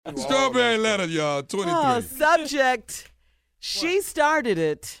Strawberry letter, y'all. 23. Oh, subject. She started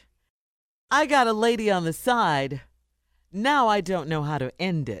it. I got a lady on the side. Now I don't know how to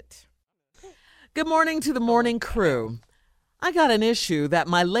end it. Good morning to the morning crew. I got an issue that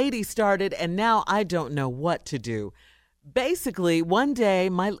my lady started, and now I don't know what to do. Basically, one day,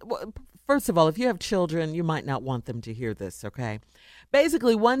 first of all, if you have children, you might not want them to hear this, okay?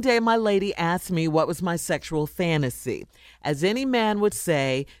 Basically, one day my lady asked me what was my sexual fantasy. As any man would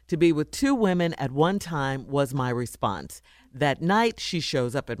say, to be with two women at one time was my response. That night, she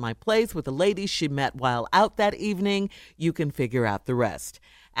shows up at my place with a lady she met while out that evening. You can figure out the rest.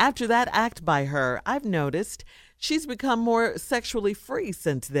 After that act by her, I've noticed she's become more sexually free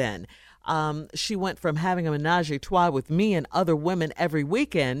since then. She went from having a menage a trois with me and other women every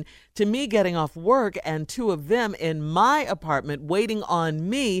weekend to me getting off work and two of them in my apartment waiting on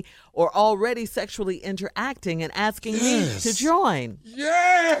me or already sexually interacting and asking me to join.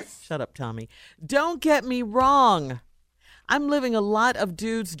 Yes! Shut up, Tommy. Don't get me wrong. I'm living a lot of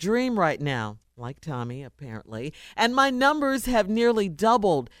dudes' dream right now, like Tommy, apparently, and my numbers have nearly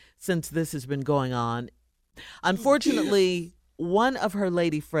doubled since this has been going on. Unfortunately, one of her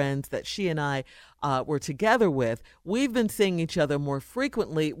lady friends that she and I were together with, we've been seeing each other more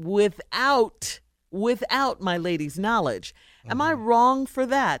frequently without my lady's knowledge. Am I wrong for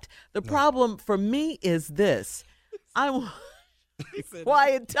that? The problem for me is this.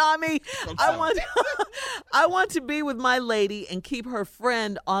 Quiet, Tommy. I want to be with my lady and keep her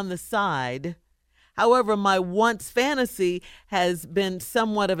friend on the side. However, my once fantasy has been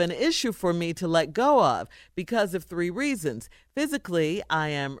somewhat of an issue for me to let go of because of three reasons. Physically, I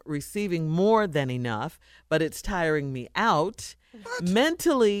am receiving more than enough, but it's tiring me out. What?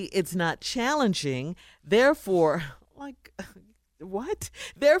 Mentally, it's not challenging. Therefore,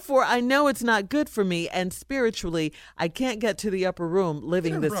 Therefore, I know it's not good for me, and spiritually, I can't get to the upper room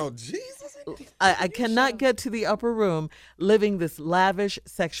living this. Bro, Jesus. I cannot get to the upper room living this lavish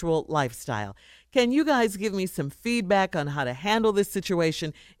sexual lifestyle. Can you guys give me some feedback on how to handle this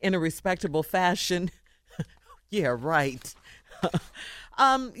situation in a respectable fashion? Yeah, right.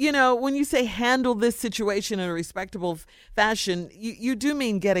 When you say handle this situation in a respectable fashion, you do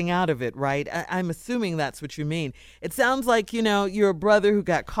mean getting out of it, right? I'm assuming that's what you mean. It sounds like, you're a brother who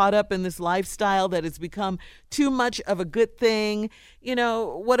got caught up in this lifestyle that has become too much of a good thing.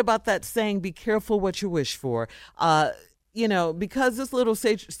 What about that saying, be careful what you wish for? Because this little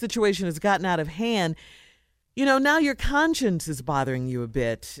situation has gotten out of hand, now your conscience is bothering you a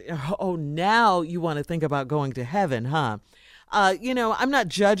bit. Oh, now you want to think about going to heaven, huh? I'm not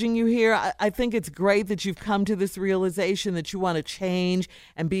judging you here. I think it's great that you've come to this realization that you want to change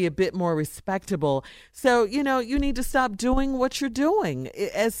and be a bit more respectable. So, you need to stop doing what you're doing.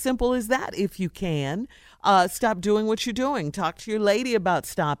 As simple as that, if you can. Stop doing what you're doing. Talk to your lady about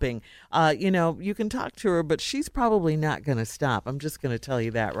stopping. You can talk to her, but she's probably not going to stop. I'm just going to tell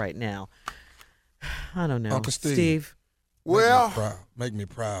you that right now. I don't know. Uncle Steve. Make me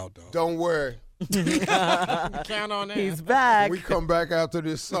proud, though. Don't worry. Count on that. He's back. When we come back after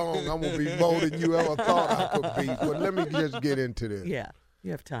this song, I'm going to be more than you ever thought I could be. But let me just get into this. Yeah, you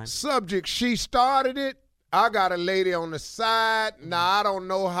have time. Subject, she started it. I got a lady on the side. Now, I don't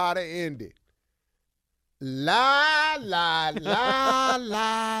know how to end it. La, la, la,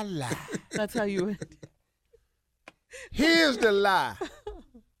 la, la. That's how you end it. Here's the lie.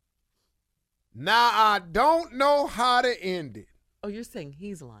 Now, I don't know how to end it. Oh, you're saying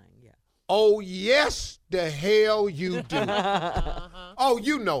he's lying, yeah. Oh, yes, the hell you do. Oh,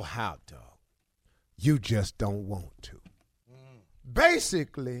 you know how, dog. You just don't want to.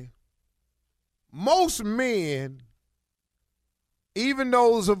 Basically, most men, even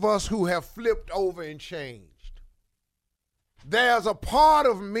those of us who have flipped over and changed, there's a part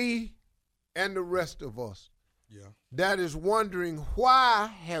of me and the rest of us that is wondering, why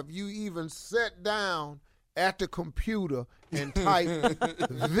have you even sat down at the computer and typed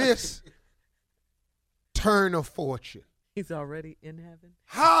this turn of fortune? He's already in heaven.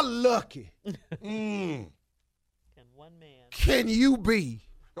 How lucky Can one man can you be?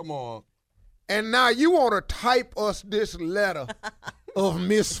 Come on. And now you want to type us this letter of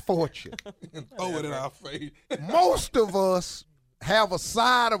misfortune. Throw it in our face. Most of us have a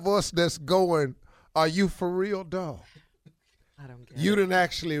side of us that's going, are you for real, dog? I don't get You it. done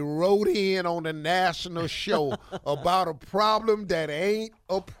actually wrote in on the national show about a problem that ain't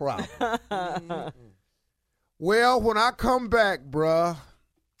a problem. Well, when I come back, bruh,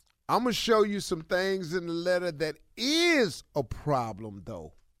 I'm going to show you some things in the letter that is a problem,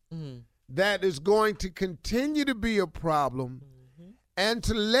 though. That is going to continue to be a problem, and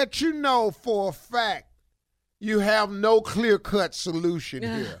to let you know for a fact You have no clear-cut solution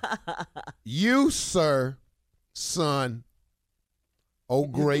here. You, sir, son, oh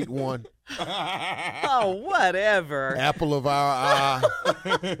great one, Oh, whatever. apple of our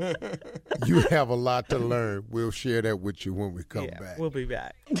eye, you have a lot to learn. We'll share that with you when we come back. We'll be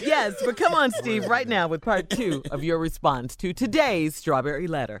back. Yes, but come on, Steve, right now with part 2 of your response to today's Strawberry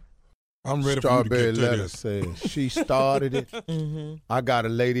Letter. I'm ready Strawberry for you to get Letter to this. says she started it. I got a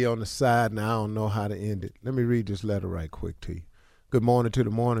lady on the side, and I don't know how to end it. Let me read this letter right quick to you. Good morning to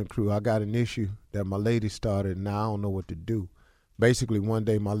the morning crew. I got an issue that my lady started, and now I don't know what to do. Basically, one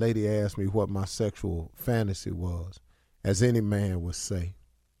day my lady asked me what my sexual fantasy was. As any man would say,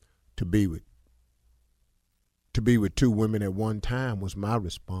 to be with 2 women at one time was my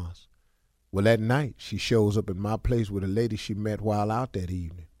response. Well, that night, she shows up at my place with a lady she met while out that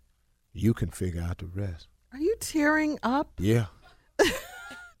evening. You can figure out the rest. Are you tearing up? Yeah.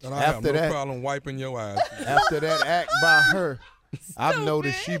 And I have After no that- problem wiping your eyes. After that act by her, I've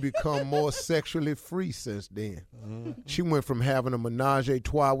noticed she become more sexually free since then. She went from having a menage a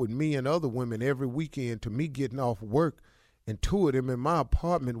trois with me and other women every weekend to me getting off work, and 2 of them in my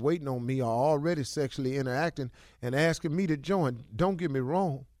apartment waiting on me are already sexually interacting and asking me to join. Don't get me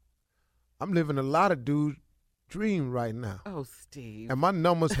wrong. I'm living a lot of dudes' dream right now. Oh, Steve. And my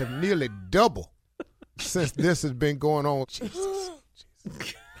numbers have nearly doubled since this has been going on. Jesus.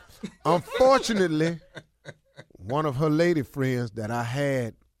 Unfortunately, one of her lady friends that I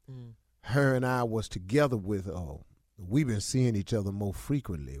had, her and I was together with, we've been seeing each other more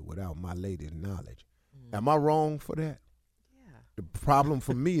frequently without my lady's knowledge. Am I wrong for that? Yeah. The problem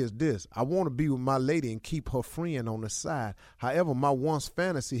for me is this. I want to be with my lady and keep her friend on the side. However, my once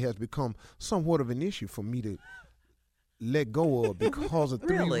fantasy has become somewhat of an issue for me to let go of because of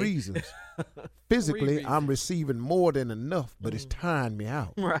 3 Really? reasons. Physically, reasons. I'm receiving more than enough, but it's tiring me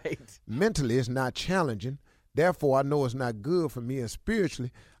out. Right. Mentally, it's not challenging. Therefore, I know it's not good for me. And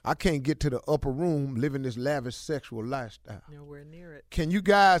spiritually, I can't get to the upper room living this lavish sexual lifestyle. Nowhere near it. Can you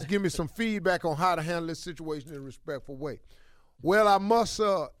guys give me some feedback on how to handle this situation in a respectful way? Well, I must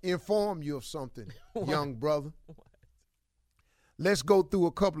inform you of something, young brother. Let's go through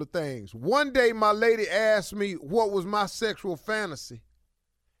a couple of things. One day, my lady asked me what was my sexual fantasy.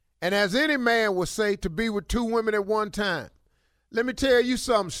 And as any man would say, to be with 2 women at one time. Let me tell you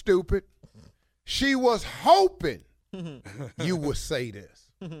something, stupid. She was hoping you would say this.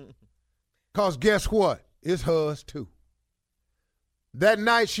 Because guess what? It's hers too. That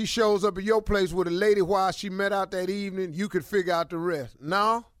night she shows up at your place with a lady while she met out that evening. You could figure out the rest.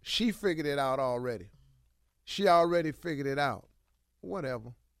 No, she figured it out already. She already figured it out.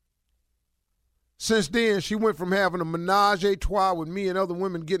 Whatever. Since then, she went from having a menage a trois with me and other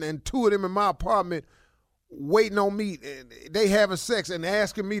women, and 2 of them in my apartment waiting on me. They having sex and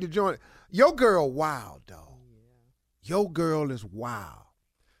asking me to join. Your girl wild, dog. Your girl is wild.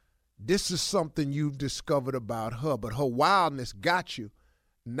 This is something you've discovered about her, but her wildness got you.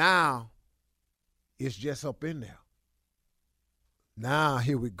 Now, it's just up in there. Now,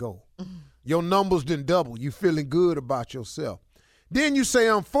 here we go. Your numbers done double. You feeling good about yourself. Then you say,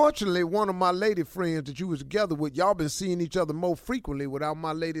 unfortunately, one of my lady friends that you was together with, y'all been seeing each other more frequently without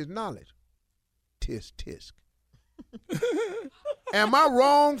my lady's knowledge. Tisk, tisk. Am I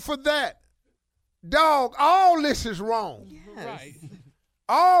wrong for that? Dog, all this is wrong. Yes. Right.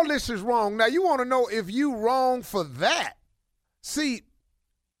 All this is wrong. Now, you want to know if you wrong for that. See,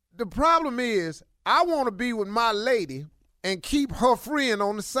 the problem is I want to be with my lady and keep her friend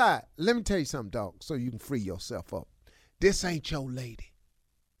on the side. Let me tell you something, dog, so you can free yourself up. This ain't your lady.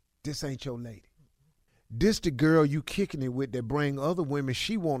 This ain't your lady. This the girl you kicking it with that bring other women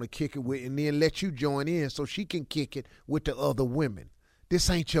she want to kick it with and then let you join in so she can kick it with the other women.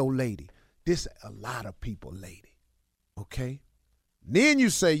 This ain't your lady. This a lot of people lady. Okay? Then you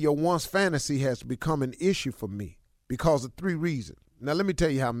say your once fantasy has become an issue for me because of 3 reasons. Now let me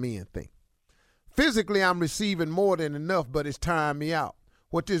tell you how men think. Physically, I'm receiving more than enough, but it's tiring me out.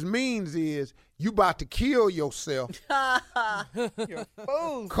 What this means is you about to kill yourself You're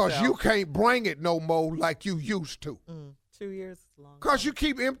fool. because you can't bring it no more like you used to. 2 years is long. Because you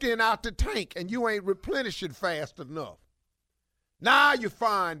keep emptying out the tank and you ain't replenishing fast enough. Now you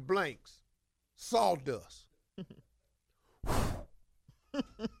find blanks, sawdust.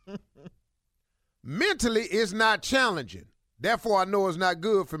 Mentally, it's not challenging. Therefore, I know it's not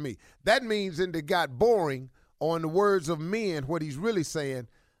good for me. That means that it got boring, or in the words of men, what he's really saying,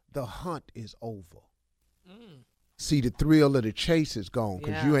 the hunt is over. See, the thrill of the chase is gone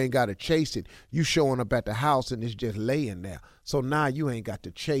because you ain't got to chase it. You showing up at the house and it's just laying there. So now you ain't got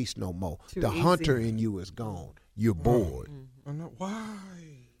to chase no more. Too the easy. hunter in you is gone. You're bored. I know why.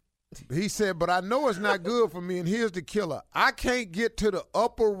 He said, but I know it's not good for me, and here's the killer. I can't get to the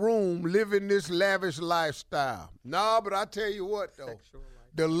upper room living this lavish lifestyle. Nah, but I tell you what, though.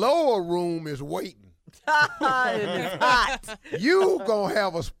 The lower room is waiting. And it's hot. You gonna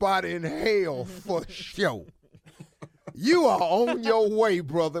have a spot in hell for sure. You are on your way,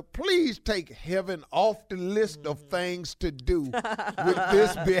 brother. Please take heaven off the list of things to do with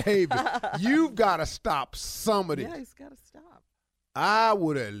this behavior. You've got to stop some of this. Yeah, he's got to stop. I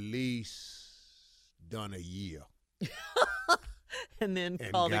would at least done a year. And then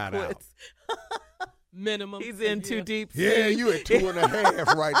And called it got quits. Minimum. He's in too deep. Yeah, sea. you at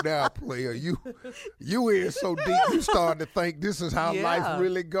 2.5 right now, player. You in so deep, you starting to think this is how Yeah. life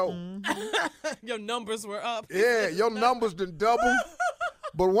really go. Your numbers were up. Yeah, your numbers done double.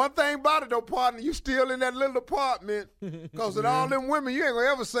 But one thing about it, though, partner, you still in that little apartment. Because with all them women, you ain't going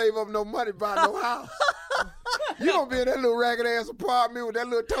to ever save up no money to buy no house. You going to be in that little ragged-ass apartment with that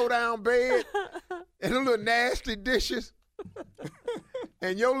little toe-down bed and the little nasty dishes.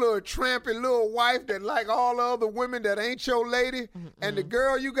 And your little trampy little wife that like all the other women that ain't your lady. And the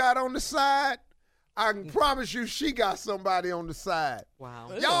girl you got on the side, I can promise you she got somebody on the side.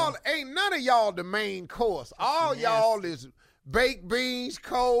 Wow. Y'all, ain't none of y'all the main course. All y'all is baked beans,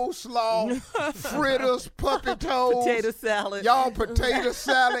 coleslaw, fritters, puppy toes. Potato salad. Y'all potato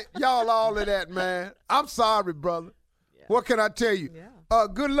salad. Y'all all of that, man. I'm sorry, brother. Yeah. What can I tell you? Yeah.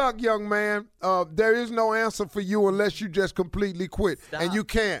 Good luck, young man. There is no answer for you unless you just completely quit. Stop. And you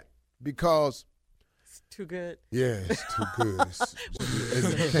can't because, It's too good. yeah, it's too good.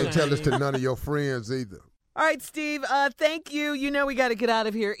 You can't tell this to none of your friends either. All right, Steve, thank you. You know we got to get out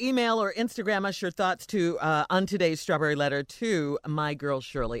of here. Email or Instagram us your thoughts on today's Strawberry Letter to my girl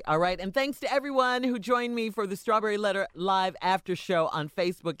Shirley. All right, and thanks to everyone who joined me for the Strawberry Letter Live After Show on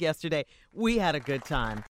Facebook yesterday. We had a good time.